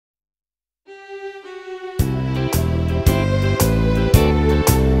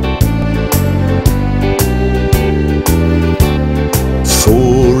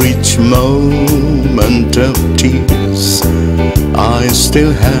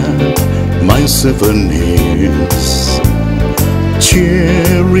still have my souvenirs,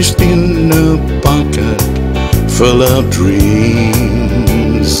 cherished in a pocket full of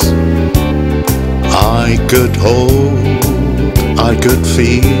dreams. I could hold, I could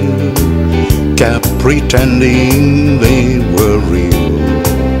feel, kept pretending they were real.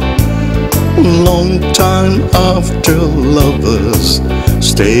 Long time after lovers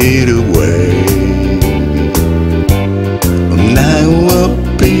stayed away, now a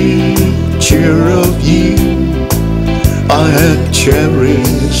picture of you I have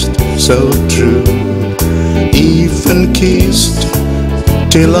cherished so true, even kissed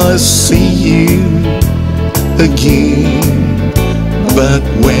till I see you again. But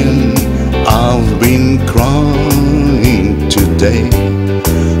when I've been crying today,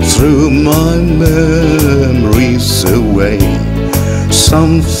 threw my memories away,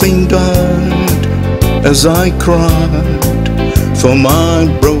 something died as I cried for my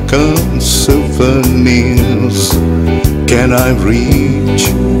broken souvenirs. Can I reach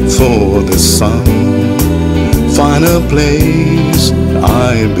for the sun, find a place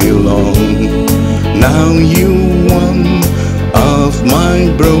I belong? Now you're one of my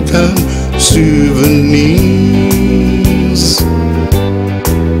broken souvenirs.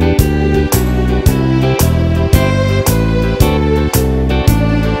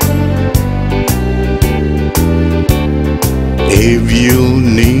 If you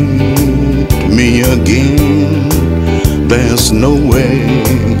need me again, there's no way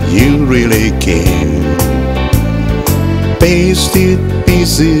you really can. Pasted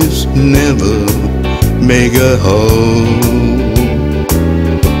pieces never make a whole.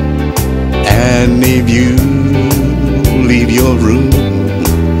 And if you leave your room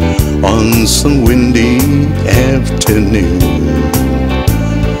on some windy afternoon,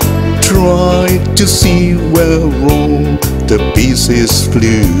 try to see where all the pieces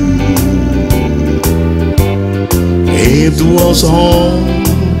flew. It was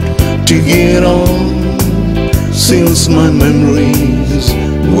hard to get on since my memories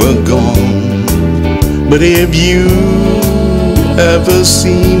were gone. But if you ever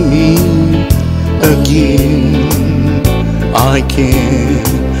see me again, I can.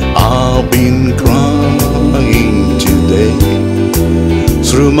 I've been crying today,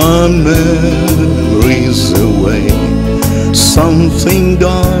 threw my memories away. Something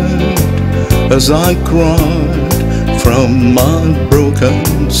died as I cried from my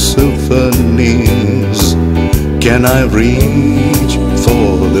broken souvenirs. Can I reach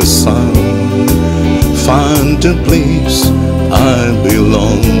for the sun, find a place I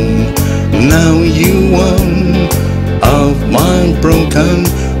belong?